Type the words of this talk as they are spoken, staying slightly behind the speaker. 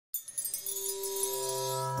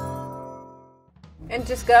and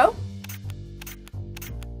just go?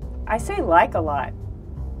 I say like a lot.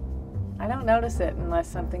 I don't notice it unless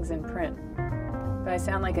something's in print. But I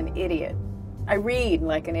sound like an idiot. I read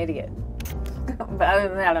like an idiot. But other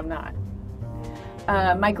than that, I'm not.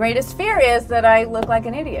 My greatest fear is that I look like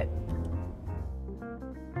an idiot.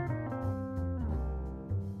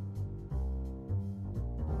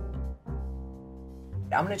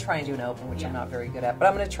 I'm going to try and do an open, which I'm not very good at, but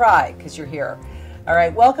I'm going to try because you're here. All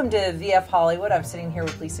right, welcome to VF Hollywood. I'm sitting here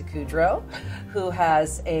with Lisa Kudrow, who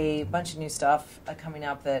has a bunch of new stuff coming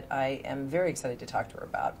up that I am very excited to talk to her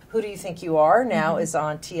about. Who Do You Think You Are now is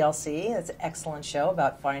on TLC. It's an excellent show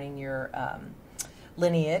about finding your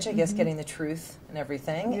lineage, I guess, getting the truth and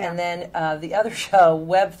everything. Yeah. And then the other show,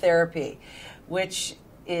 Web Therapy, which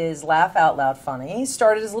is laugh out loud funny.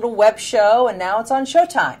 Started as a little web show, and now it's on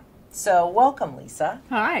Showtime. So welcome, Lisa.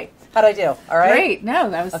 Hi. How'd I do? All right? Great. No,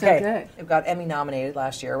 that was so good. It got Emmy nominated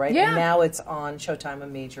last year, right? Yeah. And now it's on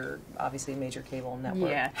Showtime, obviously a major cable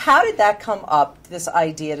network. Yeah. How did that come up, this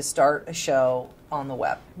idea to start a show on the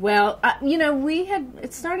web? Well,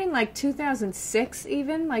 it's starting like 2006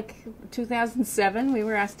 even, like 2007. We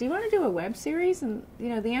were asked, do you want to do a web series? And,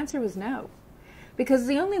 the answer was no. Because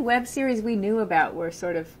the only web series we knew about were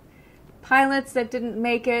sort of pilots that didn't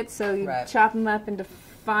make it, so you chop them up into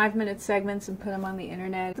 5-minute segments and put them on the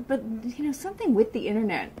internet. But, something with the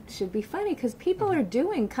internet should be funny because people are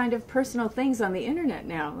doing kind of personal things on the internet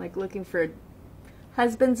now, like looking for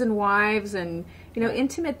husbands and wives and,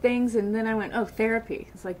 intimate things. And then I went, therapy.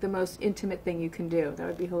 It's like the most intimate thing you can do. That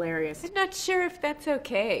would be hilarious. I'm not sure if that's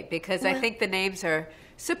okay because I think the names are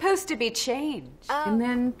supposed to be changed. And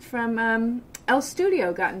then from El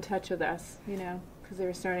Studio got in touch with us, because they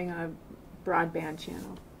were starting a broadband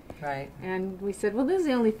channel. Right. And we said, well, this is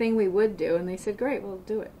the only thing we would do. And they said, great, we'll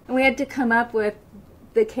do it. And we had to come up with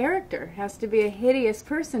the character. It has to be a hideous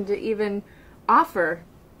person to even offer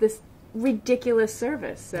this ridiculous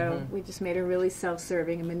service. So we just made her really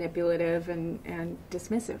self-serving and manipulative and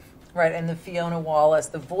dismissive. Right, and the Fiona Wallace,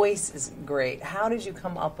 the voice is great. How did you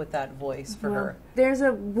come up with that voice for her? There's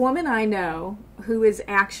a woman I know who is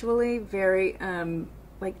actually very,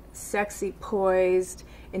 sexy, poised,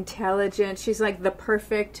 intelligent. She's like the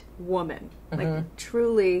perfect woman, like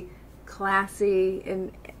truly classy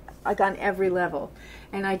and like on every level.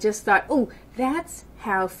 And I just thought, that's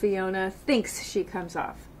how Fiona thinks she comes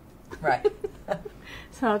off. Right.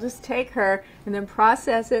 So I'll just take her and then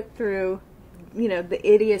process it through, the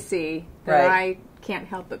idiocy that I can't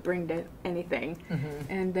help but bring to anything,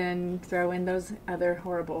 and then throw in those other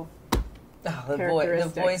horrible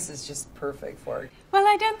the voice is just perfect for it. Well,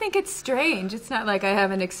 I don't think it's strange. It's not like I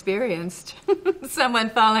haven't experienced someone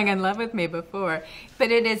falling in love with me before, but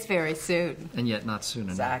it is very soon. And yet not soon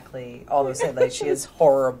enough. Exactly. Although say like she is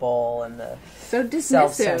horrible and so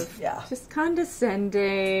dismissive, just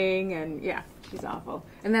condescending, and she's awful.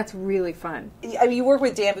 And that's really fun. I mean, you work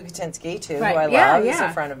with Dan Bukatinsky too, who I love. He's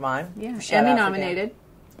a friend of mine. Yeah, Emmy nominated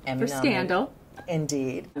for Scandal.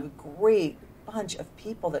 Indeed. Great bunch of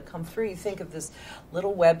people that come through. You think of this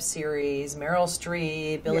little web series, Meryl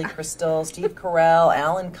Streep, Billy Crystal, Steve Carell,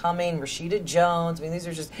 Alan Cumming, Rashida Jones. I mean, these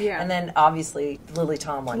are just, and then obviously Lily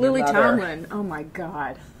Tomlin. Lily Tomlin, oh my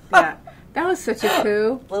God. Yeah, that was such a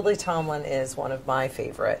coup. Lily Tomlin is one of my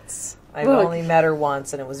favorites. I've only met her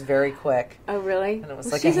once and it was very quick. Oh, really? And it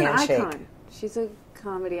was like a handshake. She's an icon. She's a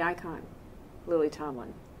comedy icon, Lily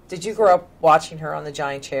Tomlin. Did you grow up watching her on the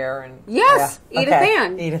giant chair? And yes, Edith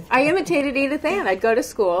Ann. I imitated Edith Ann. I'd go to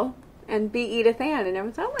school and be Edith Ann, and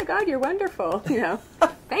everyone said, "Oh my God, you're wonderful!"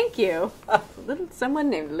 Thank you. Someone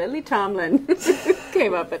named Lily Tomlin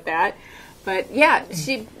came up with that, but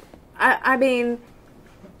she. I mean,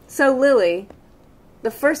 so Lily,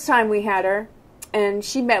 the first time we had her, and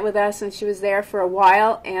she met with us, and she was there for a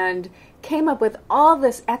while, and came up with all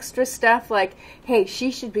this extra stuff like, hey,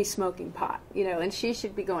 she should be smoking pot, and she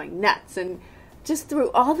should be going nuts, and just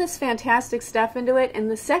threw all this fantastic stuff into it.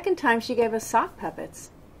 And the second time she gave us sock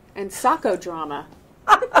puppets and socko-drama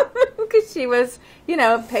because she was,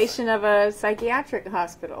 a patient of a psychiatric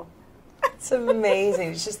hospital. It's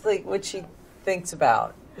amazing. It's just like what she thinks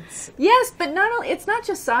about. Yes, but it's not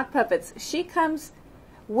just sock puppets. She comes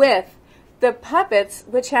with the puppets,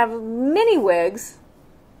 which have mini wigs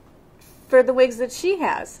for the wigs that she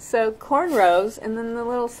has. So cornrows, and then the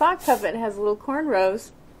little sock puppet has little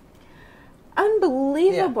cornrows.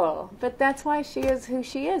 Unbelievable. Yeah. But that's why she is who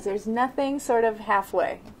she is. There's nothing sort of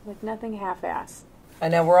halfway, like nothing half-ass. I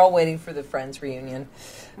know, we're all waiting for the Friends reunion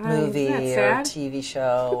movie or TV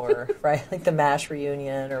show or like the MASH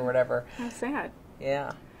reunion or whatever. How sad.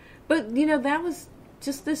 Yeah. But, that was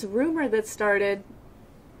just this rumor that started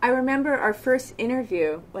I remember our first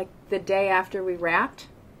interview, like the day after we wrapped.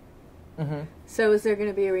 Mm-hmm. So is there going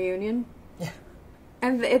to be a reunion? Yeah.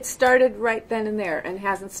 And it started right then and there and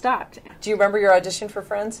hasn't stopped. Do you remember your audition for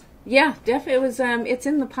Friends? Yeah, definitely. It was. It's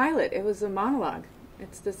in the pilot. It was a monologue.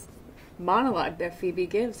 It's this monologue that Phoebe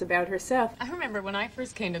gives about herself. I remember when I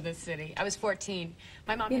first came to this city. I was 14.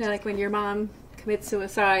 My mom. You know, like when your mom commits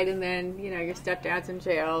suicide and then, you know, your stepdad's in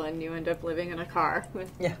jail and you end up living in a car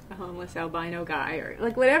with a homeless albino guy or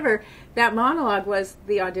like whatever. That monologue was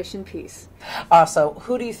the audition piece. So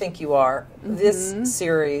who do you think you are? This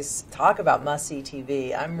series, talk about must-see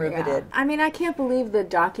TV. I'm riveted. Yeah. I mean, I can't believe the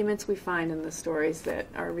documents we find in the stories that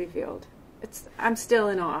are revealed. I'm still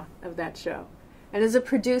in awe of that show. And as a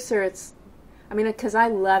producer, because I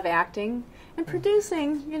love acting and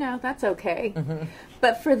producing, you know, that's okay. Mm-hmm.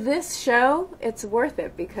 But for this show, it's worth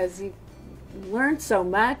it because you learn so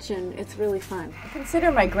much and it's really fun. I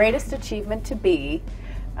consider my greatest achievement to be,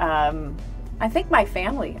 I think my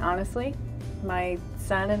family, honestly. My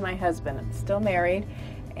son and my husband. I'm still married,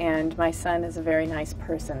 and my son is a very nice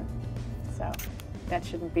person. So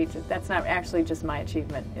that's not actually just my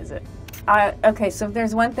achievement, is it? Okay, so if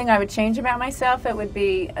there's one thing I would change about myself, it would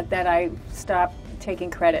be that I stopped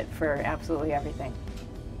taking credit for absolutely everything.